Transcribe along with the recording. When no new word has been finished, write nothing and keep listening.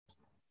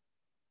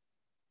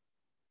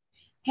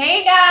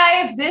Hey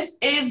guys, this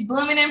is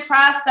Blooming in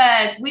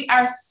Process. We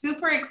are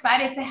super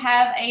excited to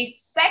have a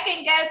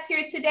second guest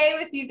here today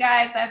with you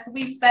guys. As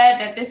we said,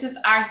 that this is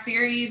our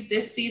series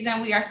this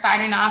season. We are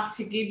starting off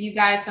to give you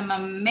guys some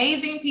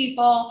amazing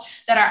people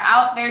that are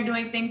out there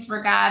doing things for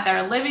God, that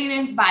are living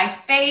in by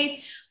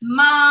faith,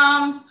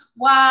 moms,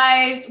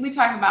 wives. We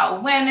talk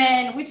about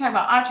women. We talk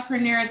about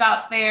entrepreneurs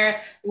out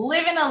there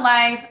living a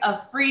life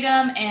of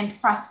freedom and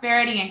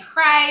prosperity in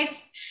Christ.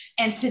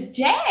 And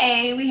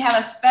today we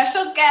have a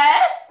special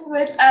guest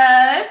with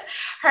us.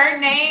 Her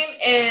name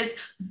is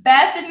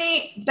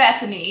Bethany.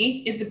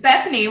 Is it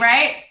Bethany,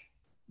 right?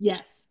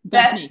 Yes,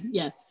 Bethany.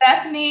 Yes.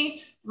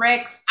 Bethany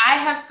Ricks. I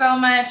have so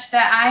much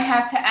that I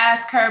have to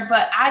ask her,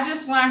 but I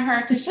just want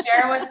her to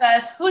share with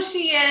us who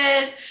she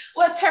is,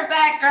 what's her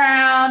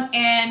background,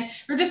 and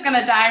we're just going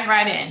to dive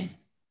right in.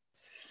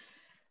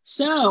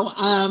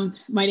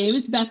 My name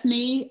is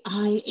Bethany.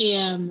 I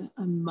am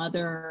a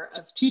mother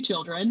of two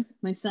children.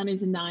 My son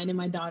is 9 and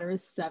my daughter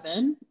is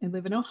 7. I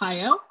live in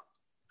Ohio.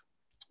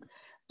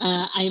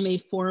 I am a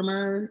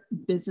former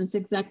business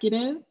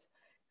executive.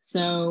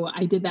 So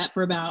I did that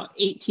for about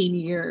 18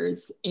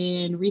 years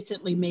and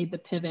recently made the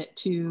pivot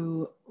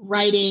to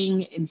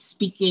writing and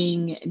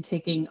speaking and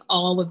taking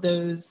all of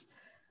those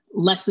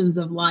lessons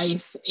of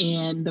life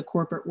and the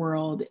corporate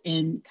world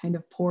and kind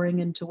of pouring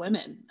into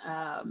women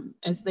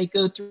as they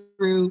go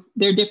through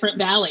their different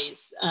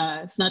valleys.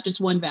 It's not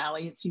just one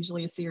valley, it's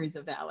usually a series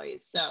of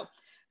valleys. So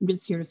I'm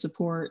just here to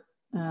support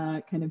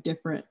kind of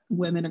different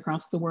women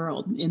across the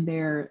world in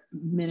their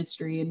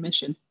ministry and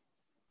mission.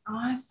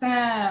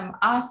 Awesome.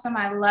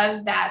 I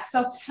love that.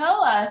 So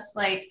tell us,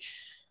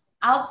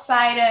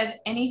 outside of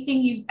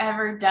anything you've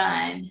ever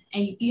done,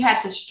 and if you had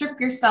to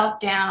strip yourself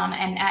down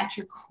and at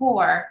your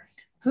core,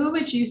 who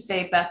would you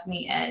say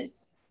Bethany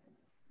is?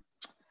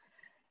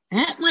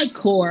 At my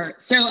core,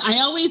 I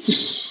always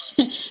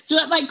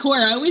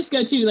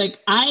go to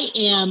I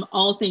am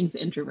all things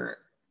introvert.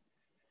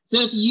 So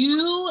if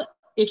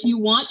you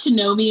want to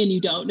know me and you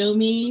don't know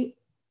me,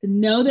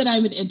 know that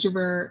I'm an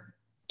introvert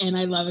and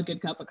I love a good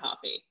cup of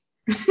coffee.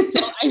 So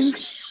I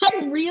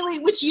really,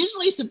 which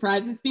usually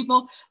surprises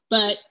people,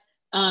 but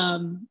I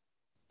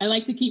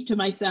like to keep to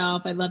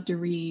myself. I love to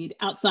read.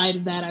 Outside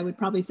of that, I would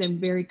probably say I'm a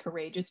very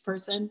courageous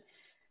person.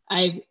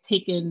 I've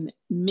taken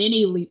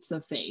many leaps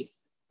of faith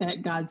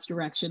at God's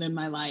direction in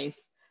my life,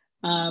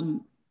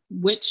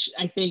 which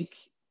I think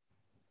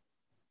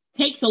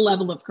takes a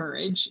level of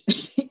courage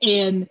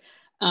and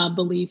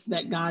belief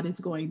that God is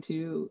going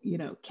to,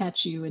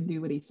 catch you and do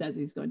what he says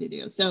he's going to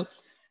do. So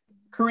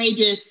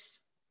courageous,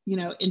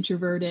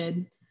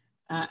 introverted,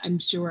 I'm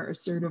sure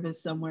assertive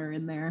is somewhere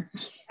in there.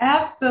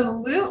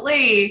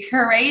 Absolutely.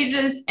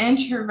 Courageous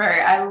introvert.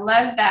 I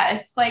love that.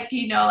 It's like,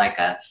 like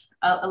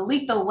a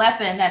lethal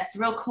weapon that's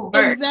real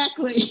covert.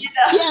 Exactly.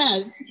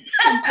 Yes,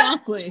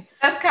 exactly.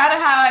 That's kind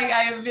of how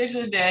I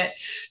envisioned it.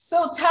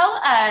 So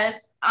tell us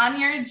on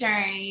your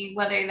journey,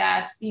 whether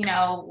that's,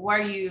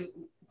 were you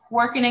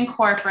working in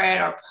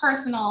corporate or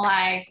personal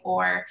life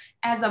or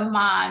as a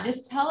mom,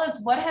 just tell us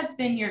what has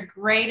been your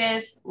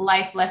greatest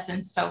life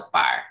lesson so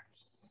far.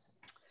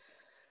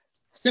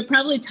 So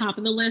probably top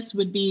of the list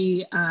would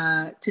be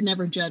to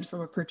never judge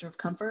from a perch of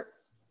comfort.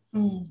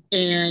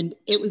 And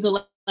it was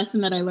a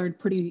lesson that I learned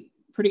pretty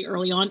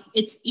early on.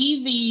 It's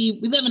easy.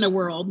 We live in a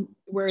world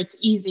where it's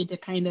easy to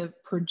kind of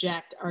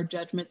project our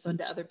judgments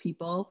onto other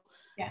people,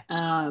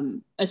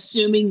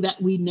 assuming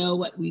that we know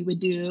what we would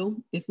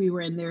do if we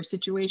were in their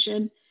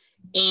situation.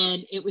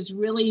 And it was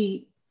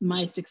really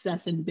my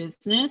success in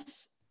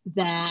business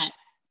that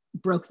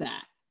broke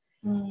that.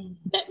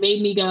 That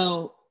made me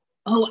go,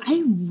 oh,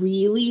 I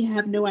really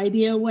have no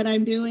idea what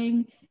I'm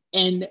doing.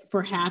 And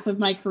for half of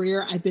my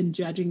career, I've been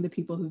judging the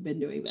people who've been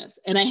doing this.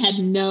 And I had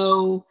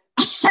no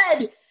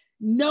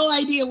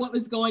idea what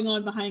was going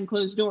on behind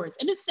closed doors.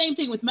 And it's the same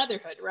thing with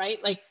motherhood,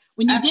 right? Like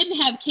when you didn't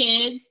have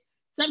kids,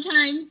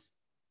 sometimes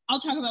I'll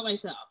talk about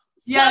myself.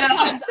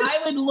 Sometimes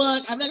I would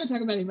look, I'm not gonna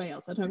talk about anybody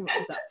else, I'll talk about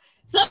myself.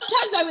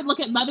 Sometimes I would look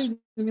at mothers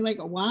and be like,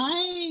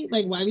 why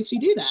would she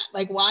do that?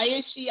 Like, why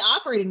is she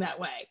operating that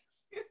way?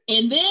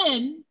 And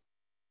then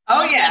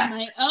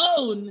my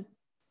own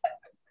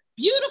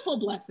beautiful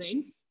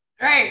blessings.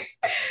 Right.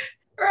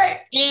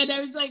 And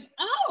I was like,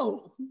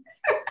 oh,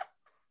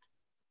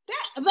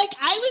 that, like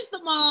I was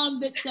the mom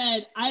that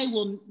said,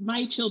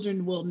 my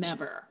children will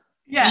never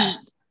eat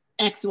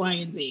X, Y,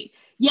 and Z.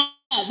 Yeah,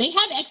 they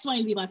had X, Y,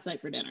 and Z last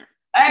night for dinner.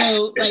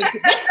 So like,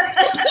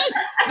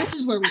 this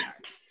is where we are.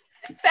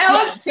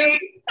 That was me.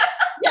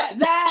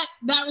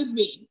 That was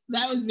me.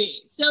 That was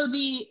me. So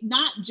the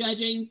not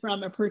judging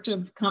from a perch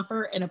of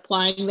comfort and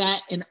applying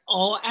that in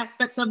all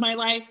aspects of my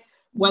life,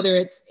 whether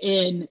it's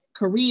in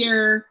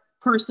career,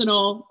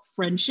 personal,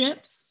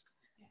 friendships,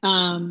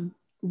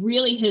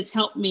 really has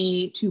helped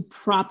me to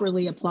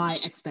properly apply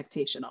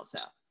expectation also.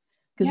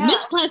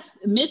 Because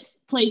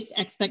misplaced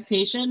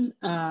expectation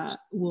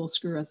will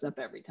screw us up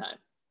every time.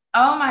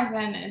 Oh my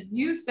goodness.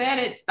 You said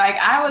it like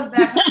I was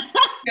that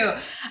too.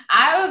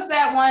 I was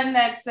that one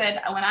that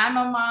said, when I'm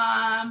a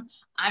mom,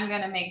 I'm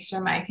going to make sure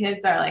my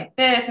kids are like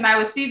this. And I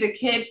would see the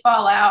kid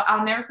fall out.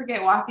 I'll never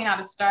forget walking out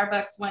of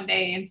Starbucks one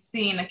day and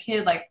seeing a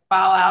kid like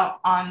fall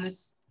out on the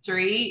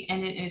street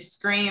and it is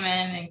screaming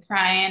and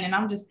crying. And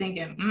I'm just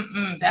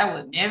thinking, that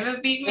would never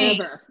be me.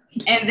 Ever.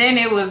 And then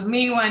it was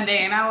me one day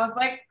and I was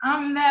like,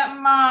 I'm that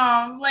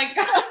mom. Like,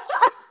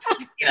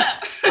 get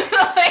up.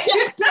 Like,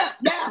 get up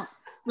now.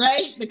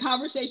 Right? The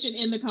conversation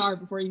in the car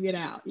before you get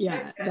out.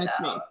 Yeah, that's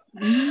me.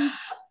 Mm-hmm.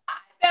 I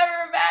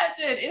never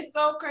imagined. It's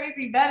so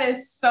crazy. That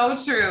is so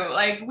true.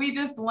 Like we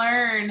just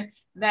learn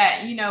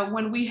that, you know,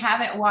 when we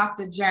haven't walked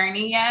the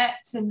journey yet,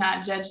 to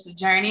not judge the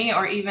journey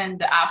or even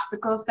the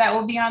obstacles that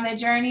will be on the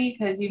journey,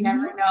 because you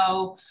never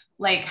know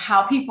like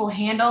how people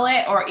handle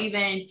it, or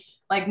even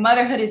like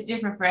motherhood is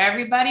different for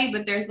everybody,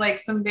 but there's like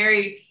some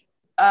very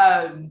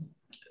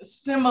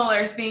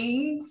similar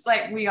things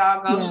like we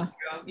all go through,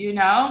 you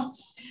know?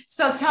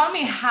 So tell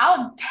me,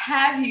 how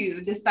have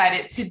you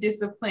decided to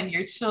discipline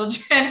your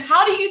children?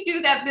 How do you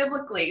do that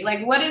biblically?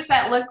 Like, what does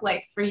that look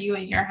like for you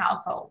in your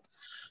household?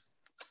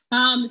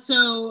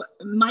 So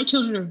my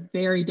children are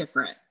very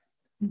different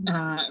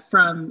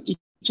from each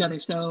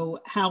other. So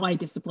how I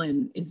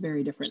discipline is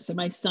very different. So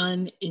my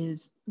son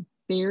is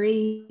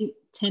very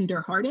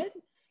tender-hearted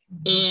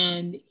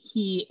and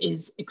he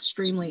is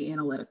extremely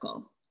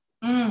analytical.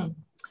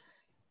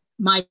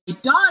 My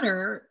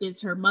daughter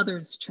is her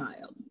mother's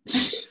child.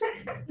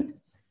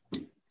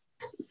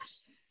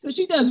 So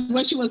she does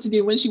what she wants to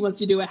do, when she wants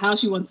to do it, how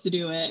she wants to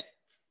do it.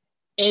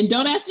 And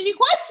don't ask any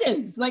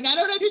questions. Like, I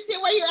don't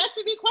understand why you're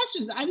asking me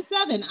questions. I'm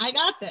 7. I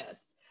got this.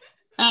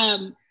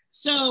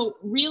 So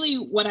really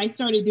what I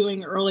started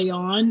doing early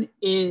on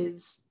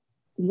is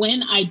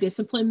when I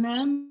discipline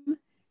them,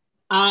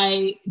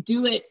 I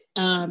do it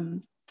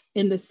in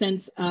the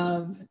sense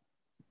of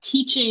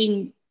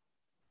teaching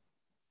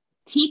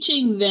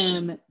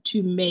them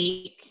to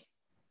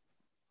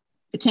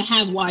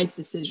have wise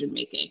decision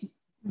making,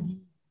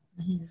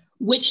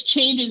 which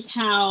changes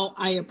how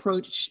I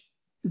approach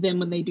them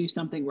when they do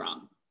something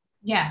wrong.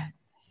 Yeah.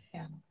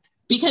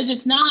 Because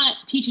it's not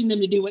teaching them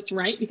to do what's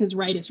right, because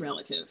right is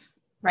relative.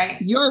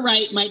 Right. Your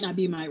right might not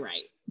be my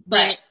right,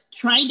 but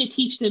trying to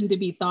teach them to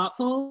be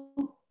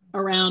thoughtful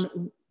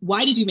around,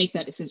 why did you make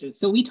that decision?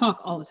 So we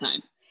talk all the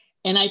time,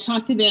 and I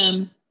talk to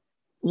them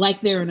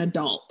like they're an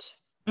adult.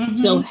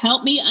 So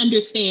help me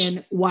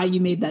understand why you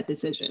made that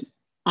decision.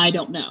 I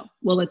don't know.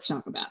 Well, let's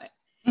talk about it.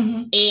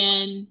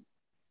 And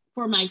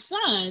for my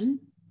son,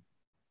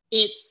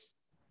 it's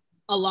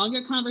a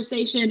longer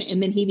conversation,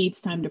 and then he needs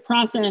time to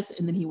process,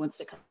 and then he wants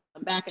to come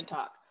back and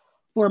talk.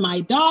 For my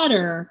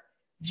daughter,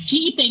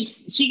 she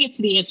thinks she gets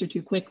to the answer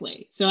too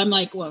quickly. So I'm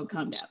like, whoa,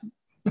 calm down.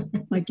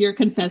 Like, you're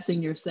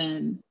confessing your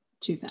sin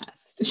too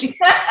fast. Or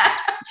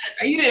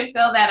you didn't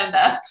feel that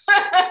enough.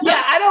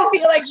 Yeah, I don't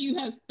feel like you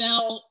have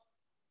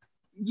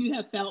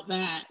felt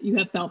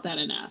that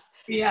enough.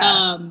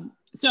 Yeah.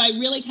 So I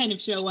really kind of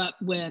show up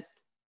with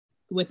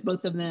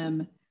both of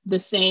them the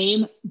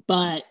same,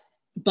 but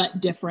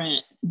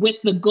different, with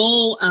the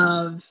goal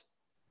of,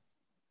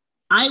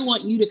 I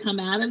want you to come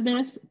out of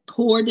this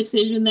core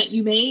decision that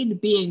you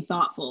made being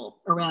thoughtful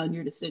around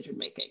your decision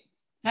making.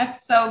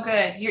 That's so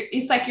good.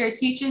 It's like you're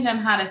teaching them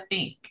how to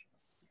think,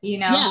 you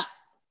know?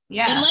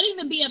 Yeah. And letting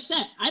them be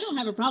upset. I don't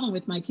have a problem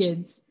with my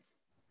kids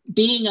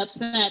being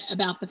upset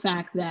about the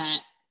fact that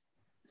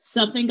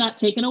something got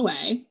taken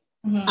away.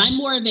 I'm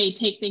more of a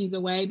take things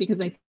away, because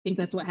I think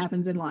that's what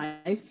happens in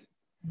life.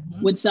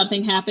 When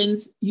something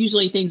happens,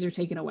 usually things are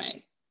taken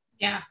away.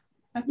 Yeah.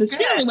 That's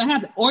generally what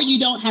happens. Or you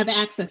don't have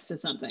access to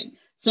something.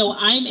 So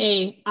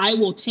I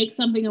will take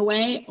something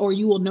away, or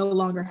you will no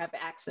longer have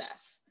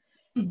access.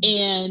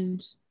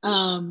 And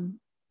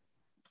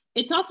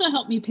it's also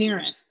helped me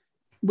parent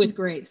with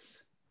grace.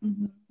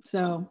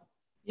 So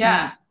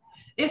yeah,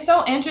 it's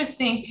so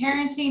interesting.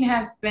 Parenting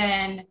has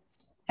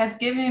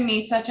given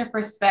me such a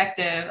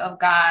perspective of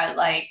God,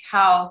 like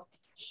how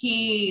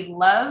he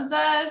loves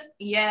us,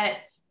 yet,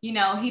 you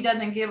know, he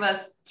doesn't give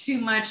us too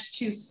much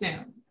too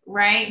soon.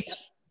 Right. Yep.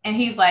 And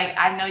he's like,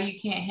 I know you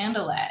can't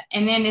handle that.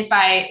 And then if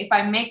I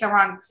make a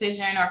wrong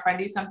decision, or if I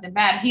do something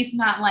bad, he's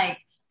not like,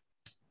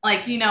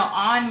 you know,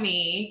 on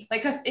me.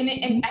 Like,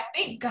 and I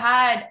think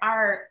God,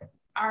 our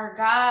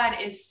God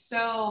is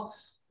so,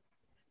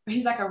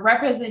 he's like a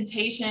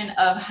representation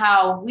of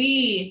how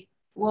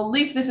well, at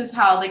least this is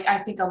how, like, I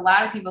think a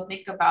lot of people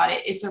think about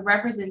it. It's a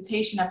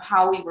representation of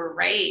how we were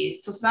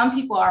raised. So some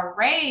people are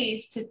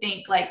raised to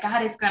think like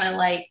God is going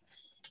to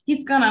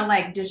he's going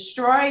to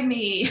destroy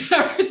me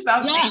or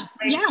something.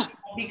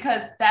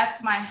 Because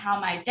that's how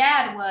my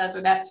dad was,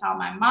 or that's how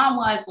my mom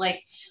was.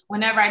 Like,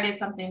 whenever I did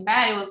something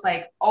bad, it was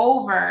like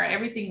over,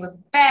 everything was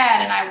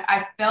bad. And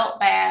I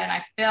felt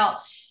bad,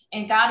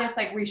 and God is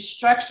like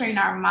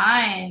restructuring our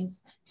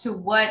minds to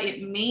what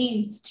it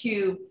means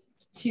to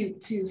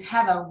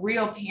have a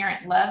real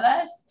parent love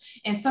us.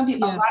 And some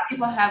people, a lot of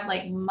people have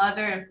like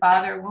mother and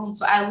father wounds.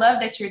 So I love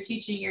that you're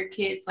teaching your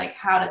kids like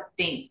how to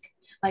think,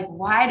 Like,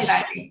 why did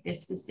I make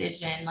this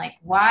decision? Like,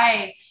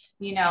 why,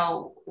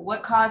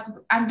 what caused,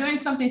 I'm doing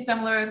something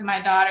similar with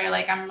my daughter.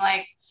 Like, I'm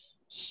like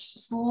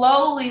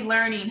slowly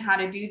learning how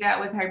to do that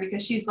with her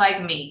because she's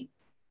like me.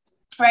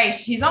 Right.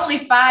 She's only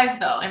 5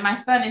 though, and my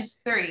son is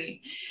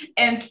 3.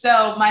 And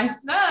so my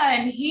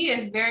son, he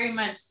is very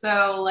much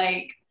so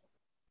like,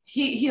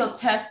 he'll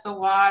test the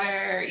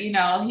water,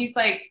 he's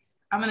like,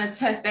 I'm going to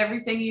test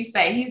everything you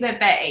say. He's at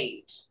that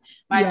age.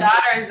 My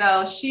daughter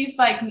though, she's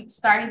like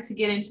starting to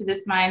get into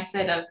this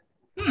mindset of,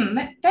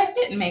 that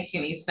didn't make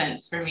any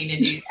sense for me to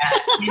do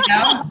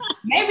that.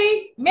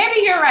 Maybe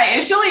you're right.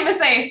 And she'll even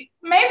say,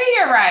 maybe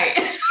you're right.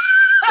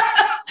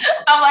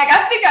 I'm like,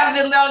 I think I've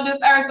been on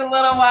this earth a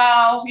little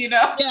while,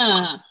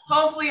 Yeah.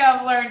 Hopefully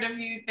I've learned a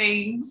few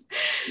things.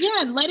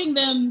 Yeah. And letting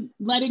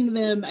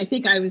them, I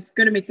think I was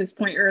going to make this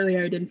point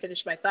earlier. I didn't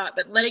finish my thought,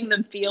 but letting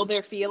them feel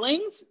their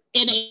feelings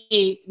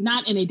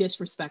not in a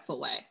disrespectful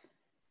way.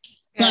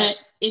 But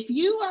if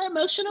you are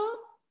emotional,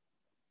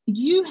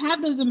 you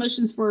have those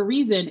emotions for a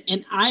reason.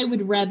 And I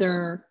would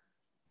rather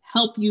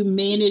help you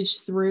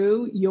manage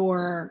through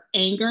your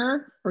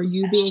anger or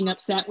you being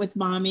upset with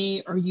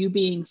mommy or you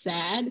being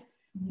sad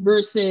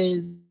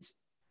versus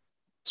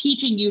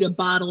teaching you to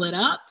bottle it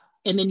up.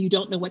 And then you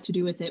don't know what to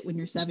do with it when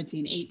you're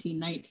 17, 18,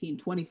 19,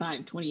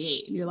 25,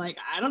 28. And you're like,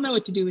 I don't know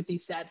what to do with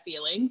these sad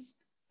feelings.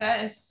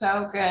 That is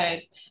so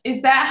good.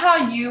 Is that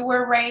how you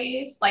were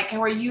raised? Like,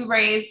 were you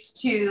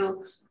raised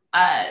to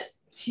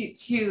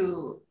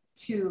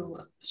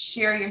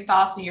share your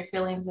thoughts and your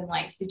feelings? And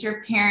like, did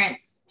your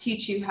parents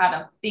teach you how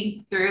to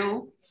think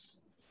through?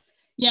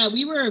 Yeah,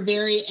 we were a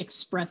very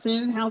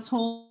expressive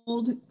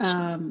household.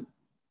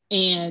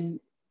 And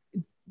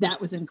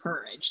that was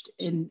encouraged.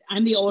 And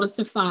I'm the oldest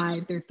of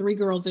 5. There are 3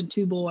 girls and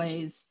 2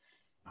 boys.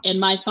 And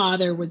my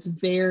father was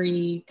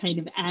very kind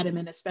of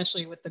adamant,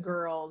 especially with the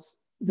girls,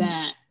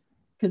 that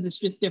because it's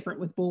just different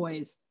with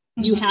boys.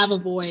 You have a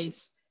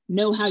voice,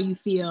 know how you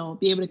feel,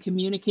 be able to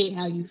communicate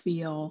how you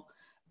feel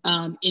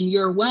in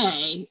your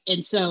way.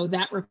 And so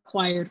that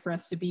required for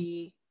us to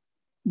be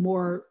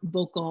more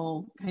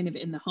vocal kind of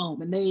in the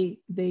home. And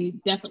they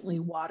definitely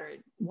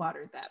watered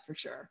that for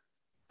sure.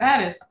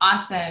 That is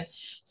awesome.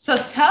 So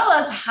tell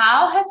us,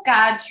 how has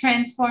God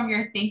transformed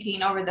your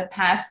thinking over the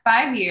past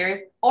 5 years,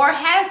 or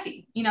has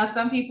he?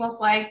 Some people's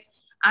like,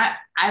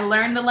 I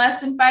learned the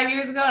lesson 5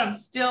 years ago and I'm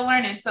still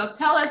learning. So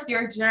tell us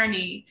your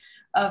journey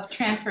of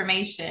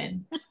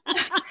transformation.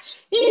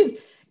 He's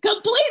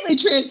completely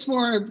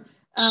transformed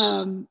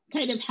kind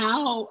of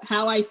how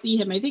I see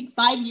him. I think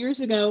 5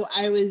 years ago,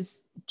 I was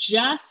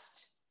just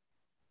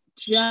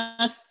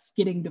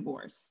getting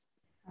divorced.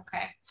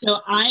 Okay. So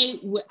I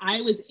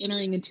was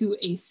entering into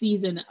a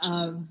season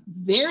of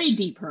very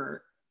deep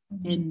hurt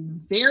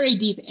and very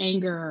deep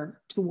anger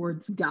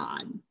towards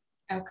God.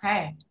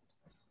 Okay.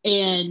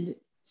 And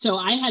so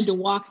I had to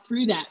walk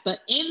through that. But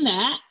in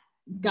that,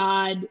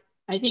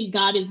 I think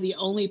God is the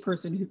only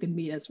person who can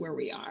meet us where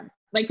we are.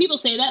 Like, people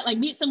say that, like,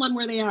 meet someone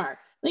where they are.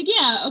 Like,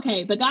 yeah,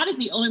 okay. But God is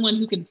the only one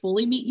who can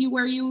fully meet you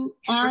where you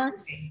are.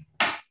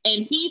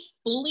 And he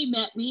fully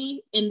met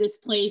me in this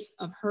place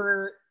of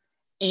hurt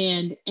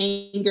and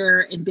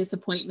anger and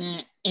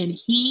disappointment. And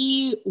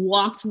he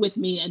walked with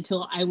me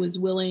until I was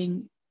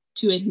willing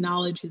to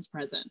acknowledge his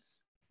presence.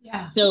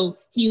 Yeah. So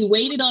he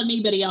waited on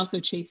me, but he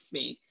also chased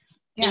me.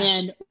 Yeah.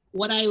 And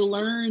what I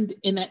learned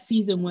in that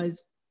season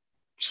was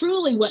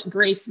truly what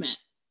grace meant,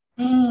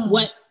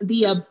 what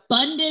the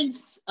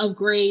abundance of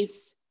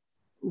grace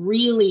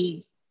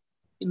really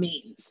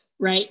means,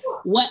 right?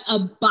 What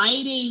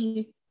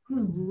abiding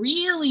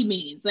really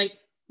means. Like,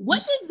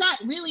 what does that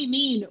really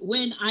mean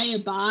when I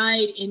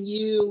abide in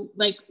you?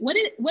 Like, what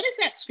does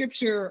that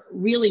scripture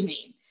really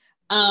mean?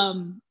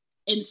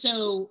 And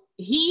so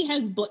he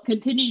has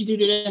continued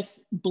to just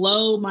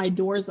blow my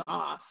doors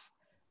off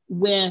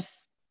with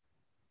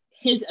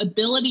his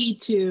ability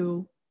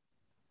to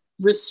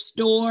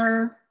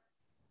restore,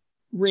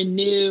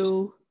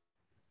 renew,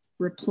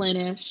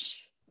 replenish,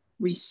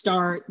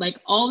 restart, like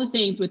all the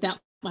things without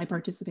my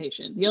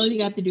participation. The only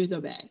thing I have to do is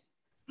obey.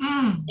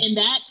 And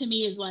that to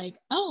me is like,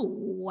 oh,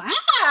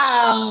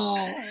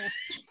 wow.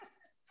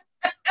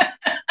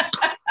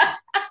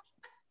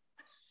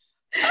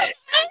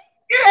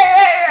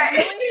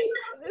 Right.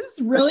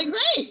 It's really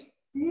great.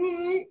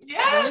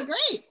 Yeah. Really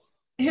great.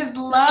 His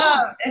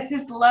love. It's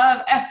his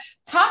love.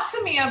 Talk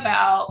to me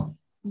about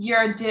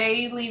your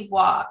daily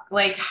walk.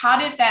 Like, how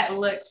did that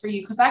look for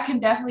you? Because I can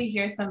definitely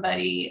hear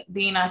somebody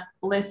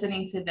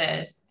listening to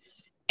this.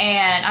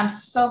 And I'm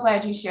so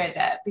glad you shared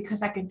that,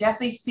 because I could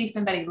definitely see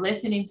somebody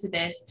listening to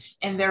this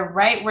and they're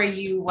right where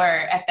you were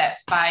at that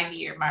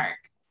 5-year mark.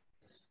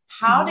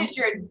 How did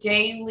your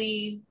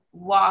daily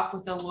walk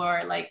with the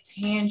Lord like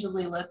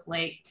tangibly look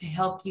like to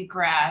help you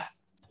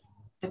grasp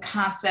the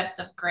concept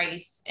of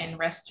grace and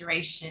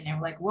restoration?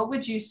 And like, what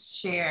would you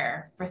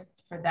share for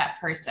that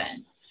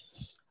person?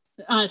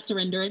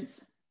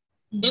 Surrenderance.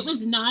 It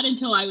was not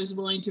until I was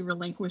willing to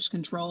relinquish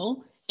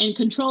control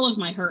of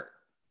my hurt.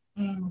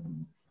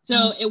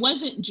 So it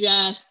wasn't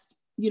just,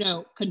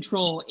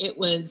 control. It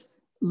was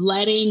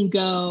letting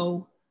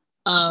go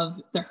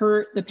of the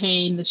hurt, the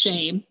pain, the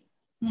shame,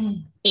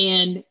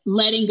 and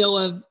letting go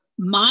of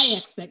my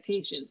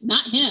expectations,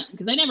 not him,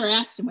 because I never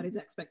asked him what his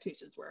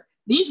expectations were.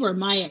 These were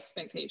my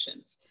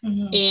expectations,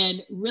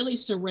 and really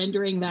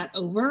surrendering that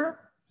over.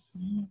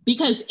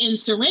 Because in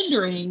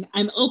surrendering,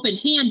 I'm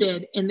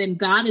open-handed, and then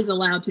God is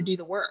allowed to do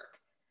the work.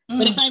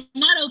 But if I'm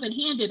not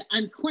open-handed,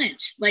 I'm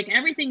clenched. Like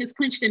everything is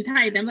clenched and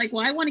tight. I'm like,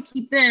 well, I want to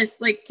keep this.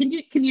 Like, can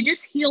you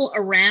just heal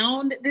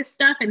around this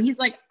stuff? And he's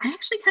like, I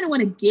actually kind of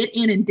want to get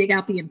in and dig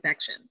out the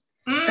infection.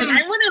 Like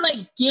I want to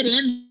like get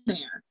in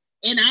there.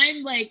 And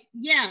I'm like,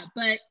 yeah,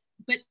 but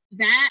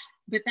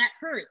that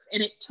hurts.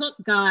 And it took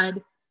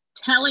God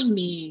telling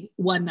me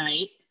one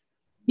night,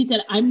 he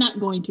said, I'm not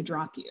going to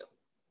drop you.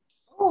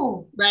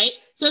 Oh, right.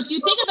 So if you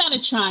think about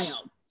a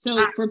child,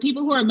 so for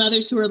people who are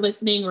mothers who are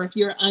listening, or if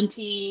you're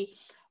auntie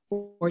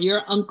or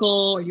your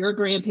uncle or your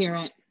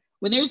grandparent,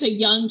 when there's a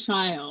young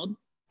child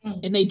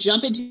and they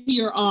jump into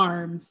your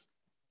arms,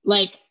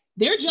 like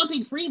they're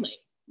jumping freely.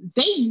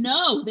 They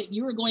know that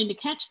you are going to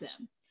catch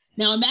them.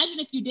 Now imagine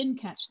if you didn't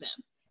catch them.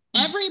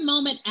 Every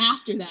moment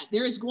after that,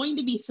 there is going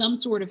to be some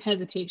sort of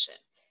hesitation.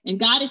 And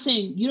God is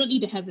saying, you don't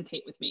need to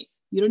hesitate with me.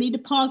 You don't need to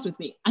pause with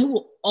me. I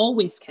will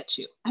always catch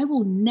you. I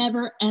will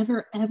never,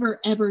 ever, ever,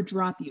 ever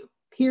drop you.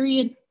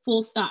 Period.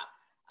 Full stop.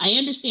 I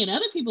understand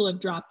other people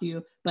have dropped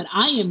you, but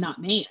I am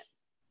not man.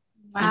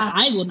 Wow. And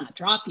I will not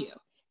drop you.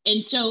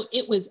 And so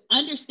it was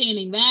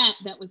understanding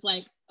that was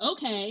like,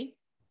 okay,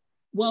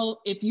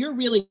 well, if you're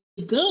really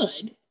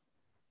good,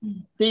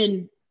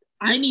 then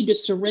I need to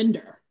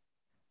surrender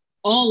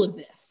all of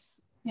this.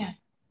 Yeah,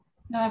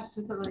 no,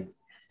 absolutely.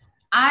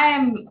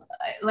 I'm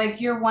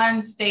like your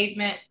one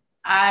statement,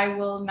 I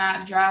will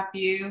not drop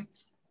you.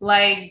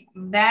 Like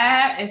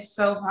that is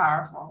so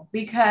powerful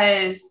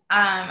because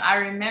I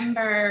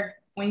remember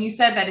when you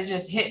said that, it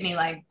just hit me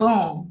like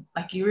boom.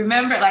 Like you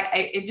remember, like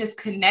it just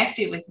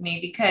connected with me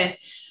because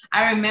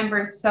I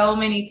remember so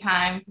many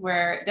times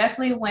where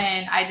definitely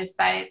when I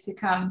decided to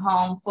come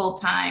home full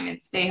time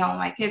and stay home with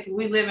my kids,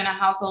 we live in a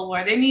household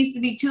where there needs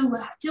to be two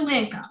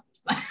incomes.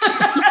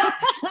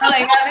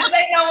 Like this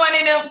ain't no one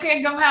in a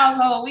income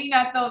household. We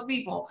not those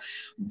people.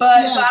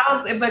 But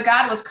yeah. But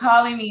God was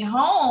calling me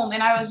home,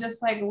 and I was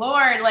just like,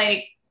 Lord,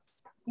 like,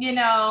 you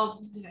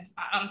know,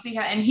 I don't see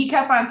how. And He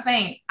kept on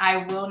saying, I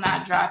will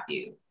not drop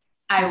you.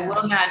 I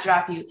will not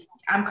drop you.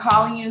 I'm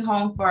calling you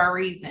home for a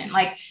reason.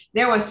 Like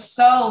there was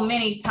so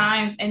many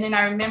times. And then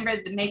I remember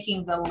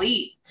making the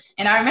leap.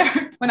 And I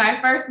remember when I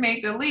first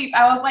made the leap,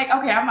 I was like,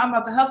 okay, I'm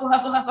about to hustle.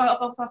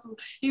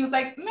 He was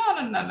like, no.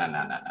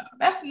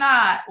 That's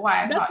not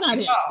why. That's not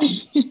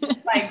it.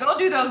 Like, go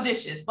do those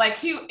dishes.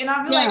 Like and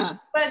I'll be like,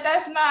 but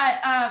that's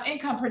not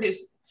income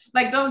producing.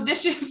 Like those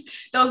dishes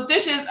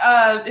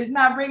is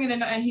not bringing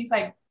in. And he's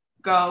like,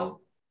 go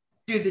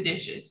do the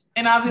dishes.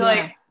 And I'll be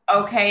like,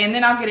 okay. And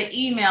then I'll get an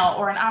email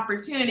or an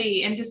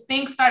opportunity, and just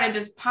things started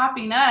just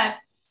popping up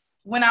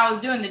when I was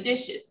doing the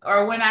dishes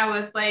or when I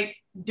was like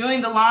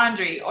doing the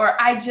laundry, or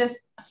I just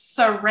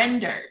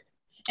surrendered.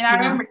 And I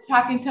remember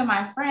talking to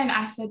my friend,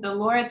 I said, the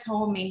Lord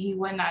told me He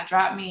would not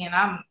drop me. And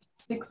I'm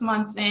 6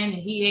 months in and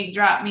He ain't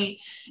dropped me.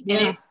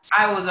 And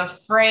I was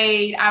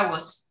afraid. I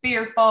was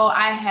fearful.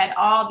 I had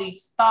all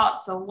these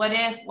thoughts of what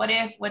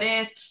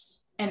if.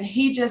 And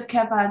He just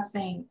kept on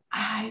saying,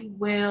 I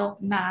will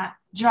not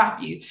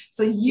drop you.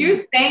 So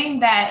you saying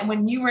that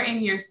when you were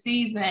in your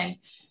season,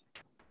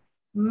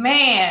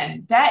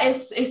 man, that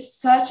is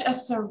such a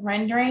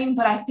surrendering,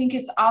 but I think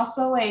it's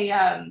also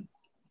a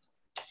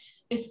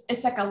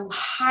it's like a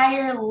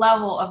higher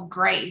level of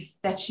grace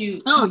that you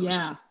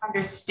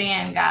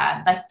understand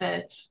God, like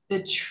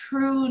the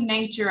true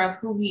nature of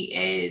who He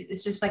is.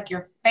 It's just like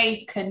your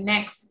faith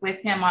connects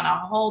with Him on a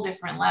whole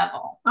different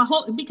level.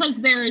 Because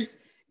there's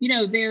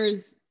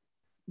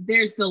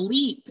the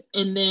leap,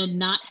 and then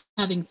not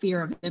having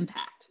fear of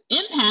impact.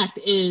 Impact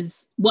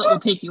is what will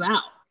take you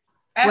out.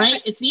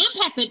 Right? It's the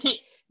impact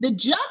the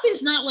jump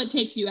is not what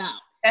takes you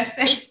out.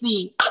 It's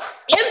the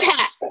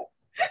impact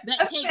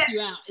that takes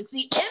you out. It's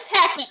the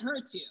impact that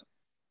hurts you.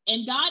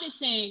 And God is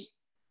saying,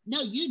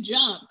 no, you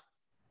jump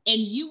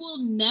and you will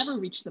never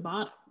reach the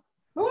bottom.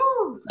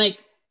 Ooh. Like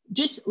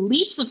just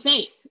leaps of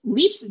faith,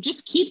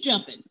 just keep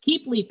jumping,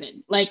 keep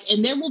leaping. Like,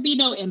 and there will be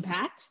no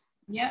impact.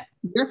 Yeah.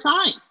 You're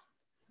fine.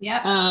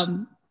 Yeah.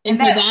 And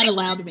so that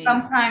allowed me.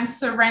 Sometimes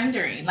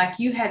surrendering, like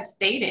you had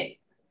stated,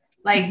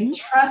 like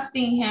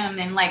trusting Him,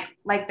 and like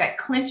that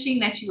clenching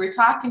that you were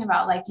talking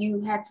about, like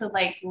you had to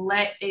like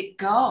let it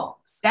go.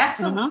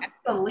 That's a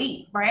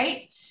leap,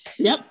 right?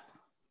 Yep.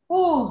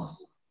 Oh,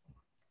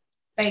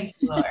 thank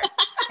you, Lord.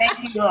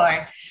 Thank you,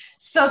 Lord.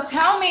 So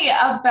tell me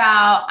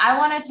about, I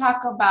want to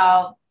talk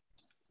about,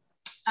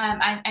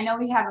 I know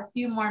we have a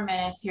few more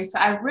minutes here, so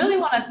I really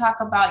want to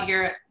talk about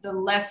the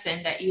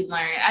lesson that you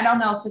learned. I don't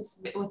know if it's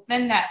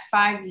within that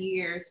 5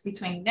 years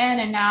between then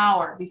and now,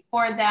 or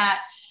before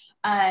that.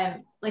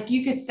 Like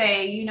you could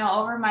say, you know,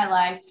 over my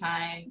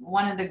lifetime,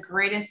 one of the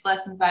greatest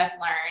lessons I've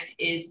learned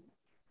is,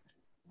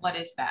 what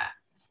is that?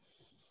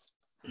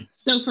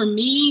 So for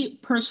me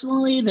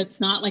personally,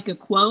 that's not like a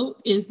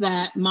quote, is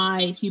that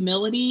my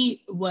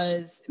humility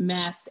was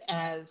masked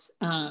as,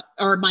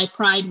 or my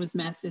pride was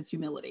masked as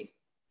humility.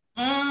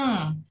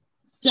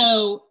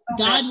 So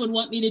God would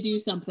want me to do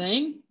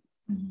something,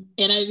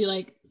 and I'd be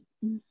like,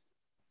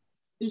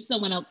 there's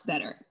someone else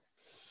better.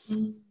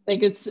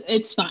 Like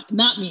it's fine.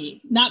 Not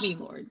me,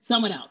 Lord,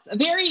 someone else. A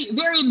very,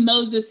 very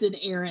Moses and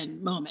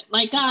Aaron moment.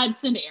 Like, God,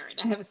 send Aaron.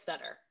 I have a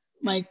stutter.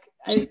 Like,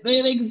 I have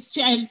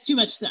too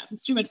much stuff.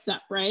 It's too much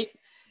stuff, right?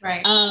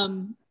 Right.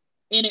 And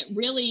it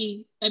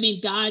really, I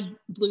mean, God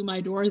blew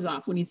my doors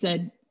off when he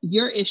said,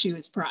 your issue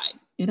is pride.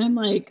 And I'm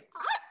like,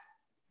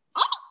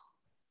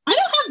 I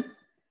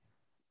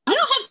don't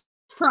have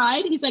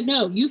pride. He's like,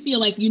 no, you feel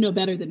like you know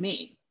better than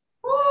me.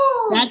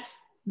 Woo.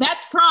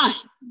 That's pride.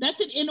 That's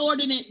an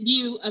inordinate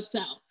view of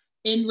self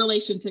in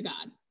relation to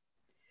God.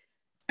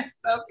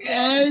 Okay.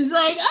 And I was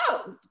like,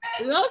 oh,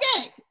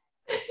 okay.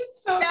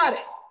 So got it.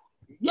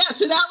 Yeah,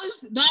 so that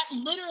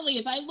literally,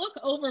 if I look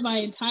over my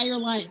entire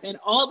life and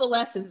all the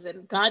lessons,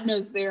 and God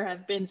knows there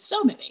have been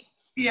so many.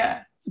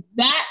 Yeah.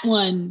 That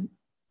one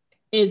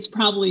is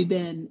probably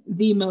been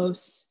the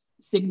most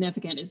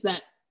significant, is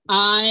that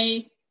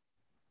my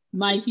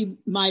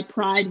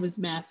pride was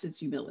masked as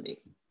humility.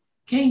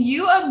 Can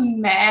you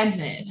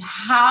imagine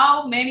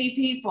how many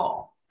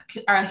people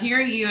are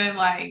hearing you and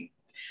like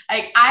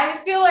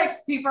I feel like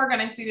people are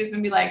gonna see this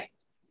and be like,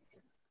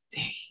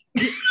 dang.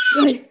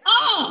 Like,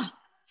 oh,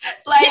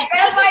 like yeah,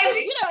 that might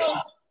be,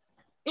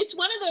 it's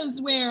one of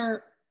those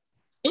where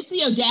it's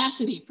the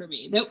audacity for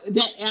me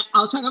that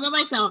I'll talk about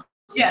myself.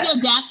 It's the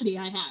audacity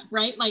I have,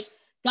 right? Like,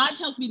 God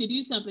tells me to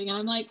do something and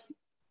I'm like,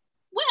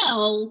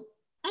 well,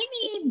 I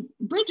mean,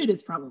 Bridget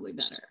is probably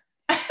better.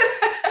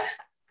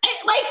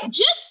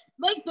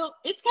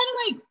 It's kind of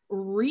like,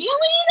 really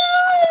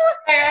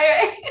though?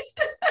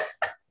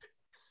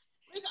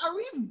 Like, are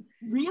we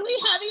really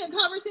having a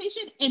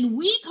conversation? And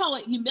we call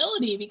it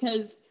humility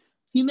because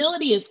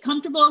humility is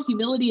comfortable,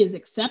 humility is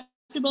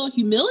acceptable,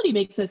 humility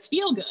makes us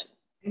feel good.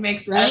 It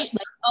makes right?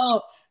 Like,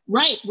 oh,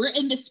 right. We're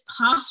in this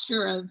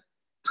posture of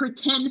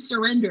pretend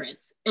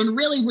surrenderance, and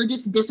really we're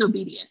just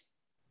disobedient.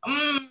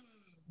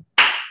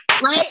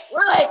 Right?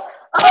 We're like,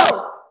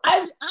 oh,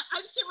 I've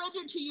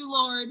surrendered to you,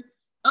 Lord.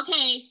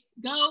 Okay,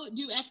 go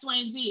do X, Y,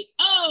 and Z.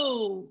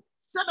 Oh,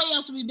 somebody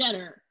else will be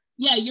better.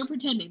 Yeah, you're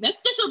pretending. That's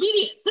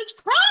disobedience. That's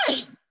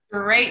pride.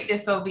 Great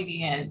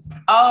disobedience.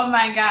 Oh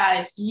my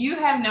gosh. You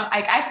have no,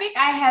 like, I think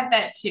I had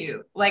that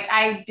too. Like,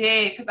 I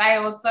did, because I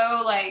was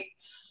so like,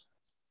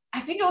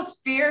 I think it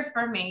was fear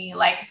for me,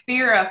 like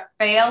fear of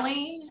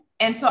failing.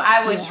 And so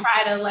I would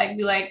try to like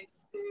be like,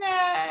 no,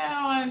 I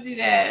don't want to do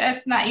that.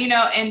 That's not,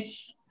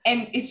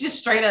 and it's just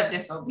straight up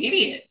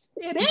disobedience.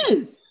 It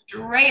is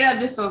straight up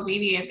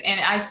disobedience. And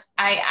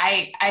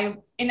I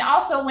and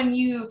also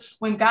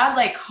when God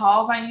like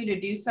calls on you to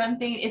do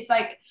something, it's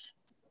like,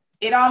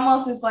 it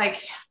almost is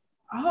like,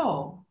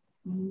 oh,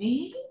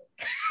 me?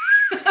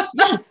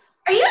 Yeah.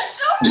 Are you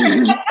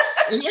sure?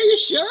 Are you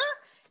sure?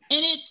 And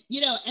it's,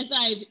 as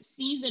I've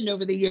seasoned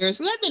over the years,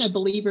 because I've been a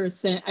believer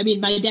since, I mean,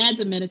 my dad's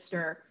a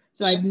minister,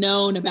 so I've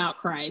known about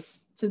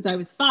Christ since I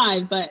was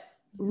 5, but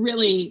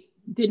really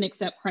didn't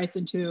accept Christ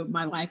into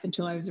my life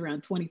until I was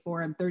around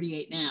 24. I'm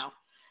 38 now.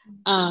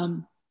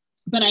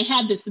 But I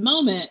had this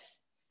moment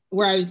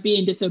where I was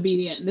being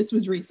disobedient, and this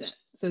was recent.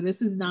 So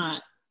this is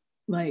not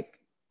like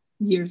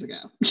years ago.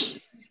 This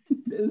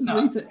is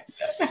recent.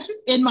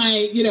 In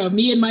my,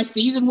 me and my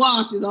season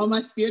walk with all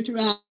my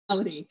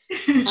spirituality.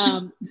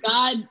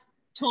 God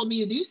told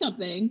me to do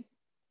something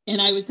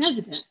and I was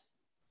hesitant.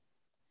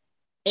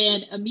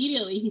 And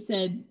immediately he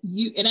said,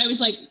 and I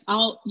was like,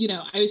 I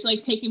was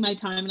like taking my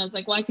time and I was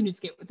like, well, I can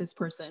just get with this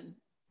person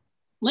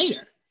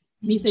later.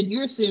 And he said,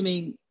 you're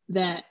assuming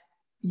that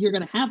you're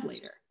going to have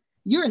later.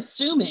 You're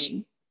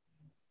assuming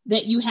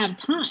that you have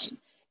time.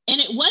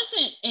 And it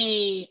wasn't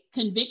a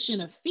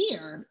conviction of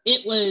fear.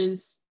 It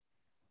was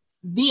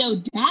the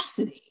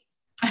audacity.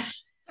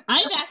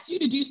 I've asked you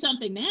to do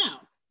something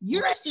now.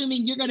 You're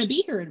assuming you're going to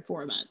be here in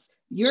 4 months.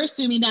 You're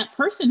assuming that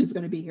person is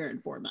going to be here in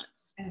 4 months.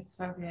 That's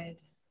so good.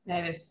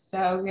 That is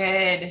so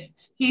good.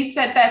 He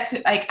said that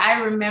to, like,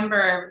 I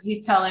remember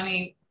he's telling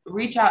me,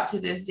 reach out to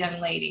this young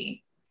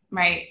lady,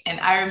 right? And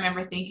I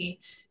remember thinking,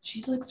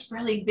 she looks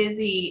really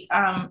busy.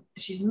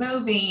 She's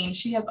moving.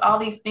 She has all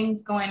these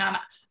things going on.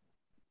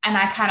 And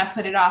I kind of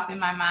put it off in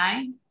my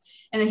mind.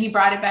 And then he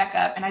brought it back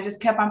up and I just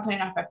kept on putting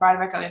it off. I brought it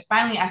back up. And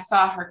finally I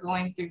saw her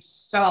going through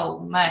so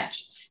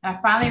much. And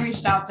I finally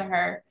reached out to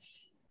her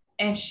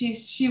and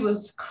she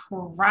was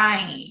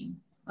crying,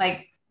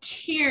 like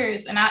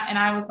tears. And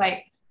I was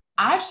like,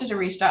 I should have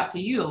reached out to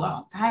you a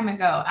long time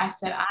ago. I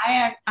said,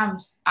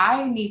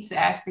 I need to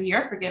ask for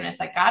your forgiveness.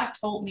 Like, God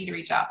told me to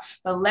reach out,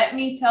 but let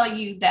me tell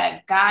you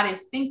that God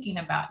is thinking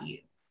about you.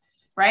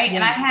 Right. Yeah.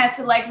 And I had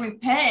to like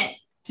repent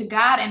to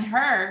God and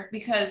her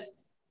because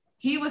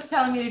he was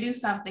telling me to do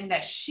something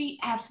that she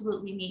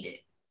absolutely needed.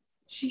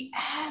 And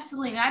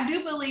I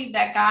do believe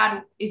that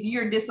God, if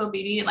you're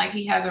disobedient, like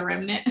he has a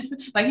remnant,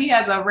 like he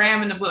has a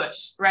ram in the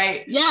bush,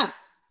 right? Yeah.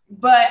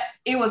 but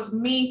it was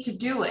me to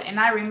do it. And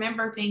I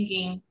remember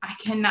thinking, I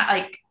cannot,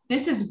 like,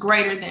 this is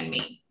greater than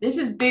me. This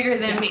is bigger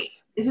than me.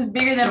 This is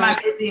bigger than my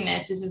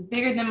busyness. This is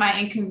bigger than my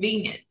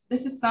inconvenience.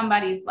 This is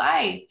somebody's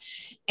life.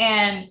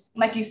 And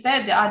like you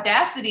said, the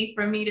audacity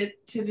for me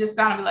to just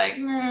kind of be like,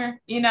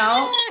 you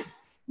know,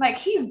 like,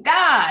 he's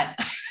God.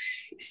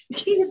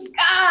 He's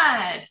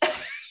God.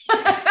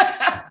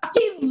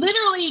 He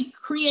literally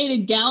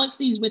created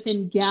galaxies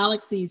within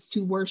galaxies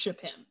to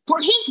worship him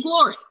for his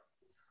glory.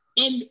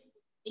 And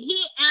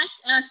he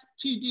asked us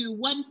to do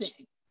one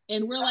thing.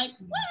 And we're like,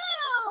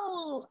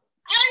 well,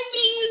 I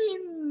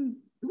mean,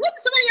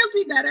 wouldn't somebody else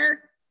be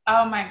better?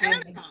 Oh my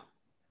goodness.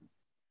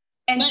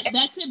 But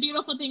that's a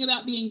beautiful thing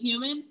about being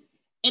human.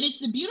 And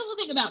it's a beautiful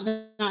thing about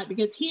God,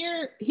 because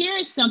here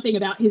is something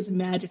about his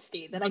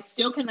majesty that I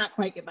still cannot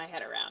quite get my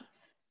head around.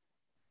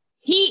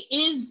 He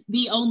is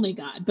the only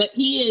God, but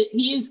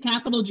he is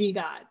capital G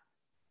God.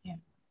 Yeah.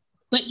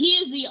 But he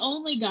is the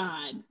only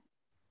God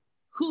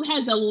who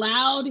has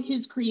allowed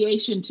his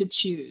creation to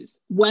choose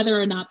whether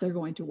or not they're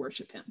going to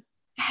worship him.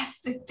 That's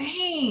the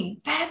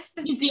thing.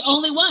 He's the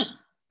only one.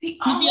 He's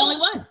the only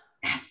one.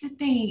 That's the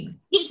thing.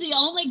 He's the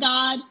only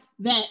God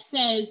that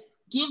says,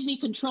 give me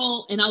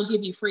control and I'll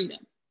give you freedom.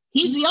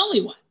 He's the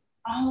only one.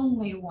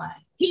 Only one.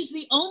 He's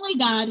the only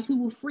God who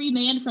will free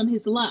man from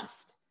his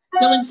lust.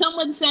 So when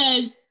someone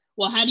says,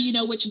 well, how do you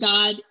know which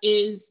God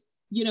is,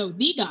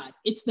 the God?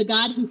 It's the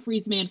God who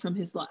frees man from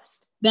his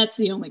lust. That's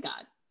the only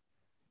God.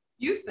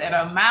 You said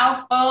a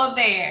mouthful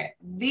there.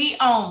 The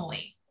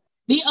only.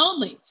 The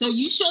only. So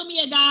you show me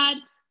a God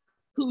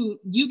who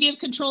you give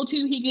control to,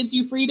 he gives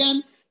you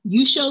freedom.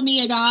 You show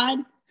me a God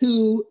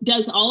who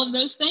does all of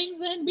those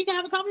things, and we can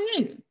have a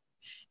conversation.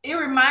 It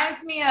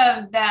reminds me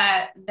of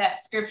that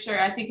scripture,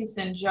 I think it's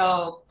in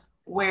Job,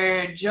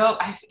 where Job,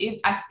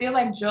 I feel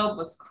like Job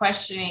was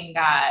questioning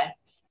God,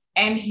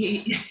 and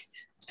the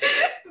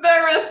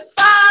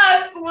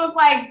response was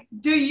like,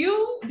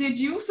 did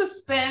you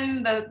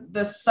suspend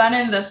the sun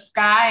in the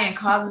sky and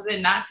causes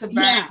it not to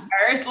burn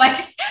earth? Like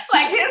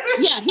his response.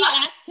 Yeah, he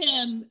asked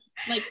him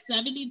like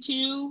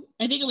 72,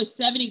 I think it was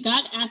 70.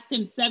 God asked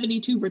him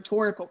 72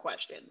 rhetorical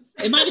questions.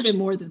 It might have been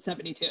more than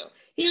 72.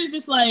 He was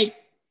just like,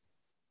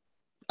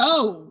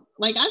 oh,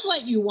 like, I've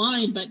let you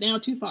whine, but now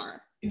too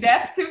far.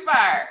 That's too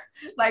far.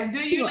 Like, do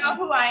you know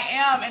who I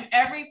am? And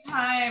every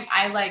time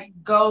I like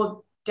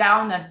go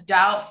down a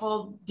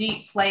doubtful,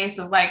 deep place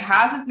of like,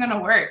 how's this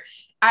gonna work?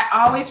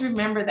 I always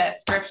remember that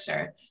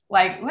scripture.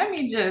 Like, let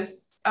me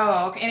just,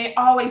 okay. And it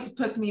always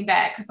puts me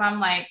back, because I'm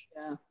like,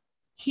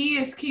 he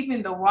is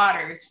keeping the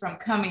waters from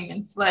coming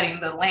and flooding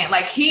the land.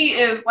 Like, he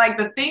is like,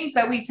 the things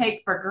that we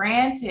take for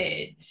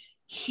granted,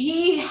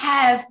 he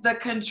has the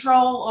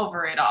control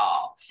over it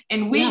all.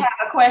 And we have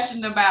a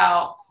question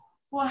about,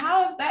 well,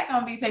 how is that going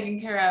to be taken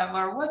care of?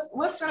 Or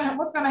what's going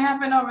to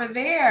happen over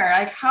there?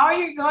 Like, how are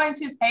you going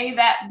to pay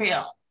that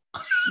bill?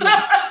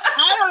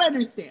 I don't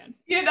understand.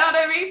 You know what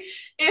I mean?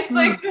 It's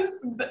like,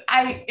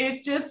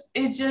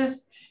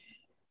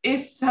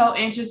 it's so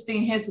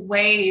interesting, his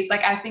ways.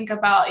 Like, I think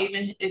about,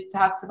 even it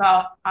talks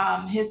about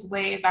his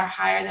ways are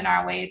higher than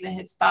our ways, and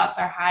his thoughts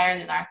are higher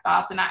than our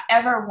thoughts. And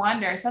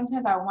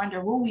sometimes I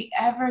wonder, will we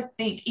ever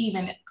think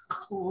even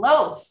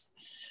close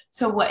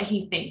to what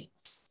he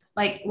thinks?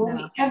 Like, will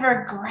we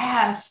ever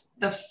grasp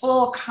the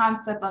full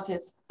concept of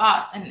his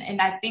thoughts? And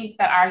I think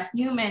that our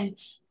human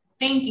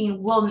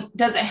thinking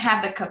doesn't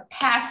have the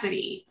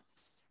capacity.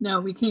 No,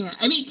 we can't.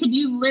 I mean, could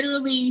you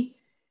literally,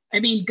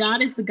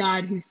 God is the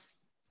God who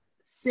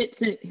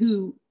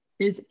who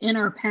is in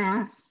our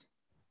past,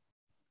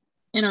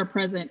 in our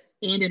present,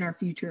 and in our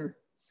future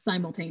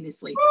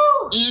simultaneously.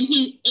 Woo! And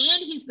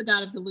he's the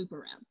God of the loop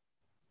around.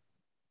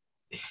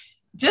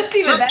 Just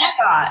even that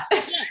thought.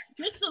 Yeah,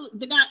 just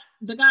the God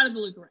of the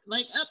loop around.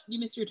 Like, you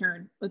missed your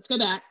turn. Let's go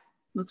back.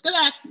 We're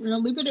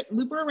gonna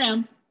loop her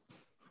around.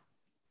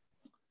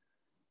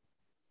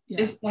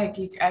 Yeah. It's like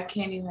I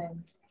can't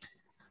even.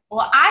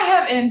 Well, I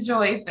have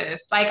enjoyed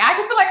this. Like, I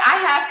can feel like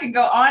I can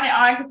go on and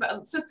on,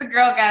 because Sister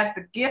Girl has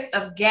the gift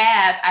of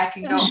gab. I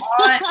can go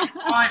on and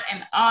on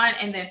and on,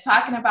 and then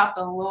talking about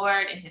the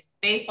Lord and his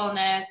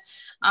faithfulness.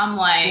 I'm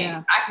like,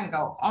 I can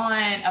go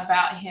on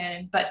about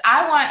him, but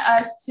I want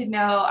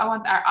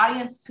our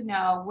audience to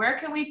know, where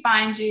can we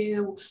find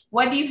you?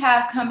 What do you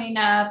have coming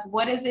up?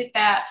 Where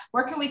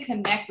can we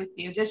connect with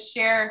you? Just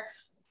share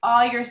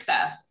all your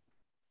stuff.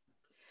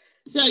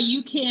 So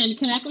you can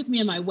connect with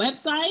me on my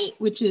website,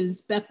 which is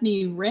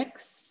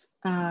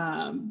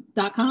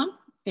BethanyRicks.com.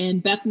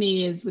 And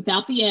Bethany is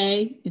without the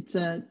A. It's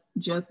a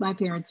joke my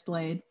parents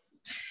played.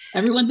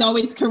 Everyone's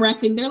always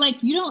correcting. They're like,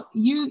 you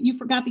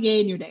forgot the A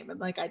in your name. I'm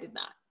like, I did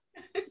not.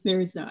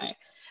 There is no A.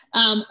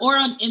 Or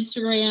on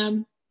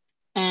Instagram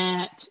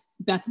at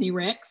Bethany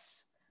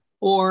Ricks,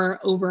 or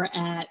over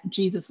at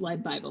Jesus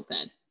Led Bible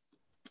Fed.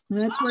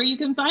 That's where you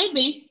can find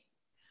me.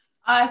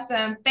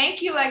 Awesome.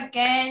 Thank you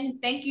again.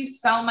 Thank you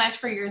so much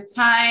for your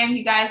time.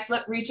 You guys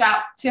reach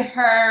out to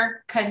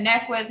her,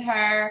 connect with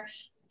her.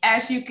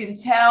 As you can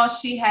tell,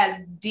 she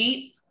has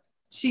deep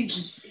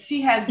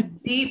she has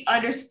deep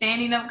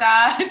understanding of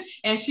God,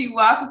 and she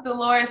walks with the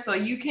Lord. So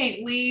you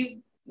can't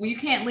leave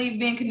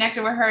being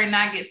connected with her and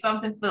not get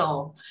something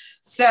filled.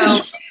 So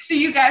make sure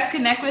you guys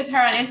connect with her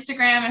on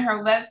Instagram and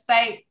her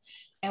website.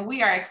 And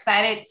we are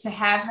excited to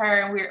have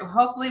her. And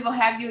hopefully we'll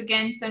have you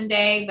again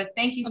someday. But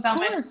thank you so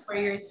much for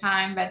your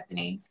time,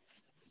 Bethany.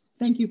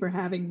 Thank you for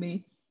having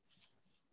me.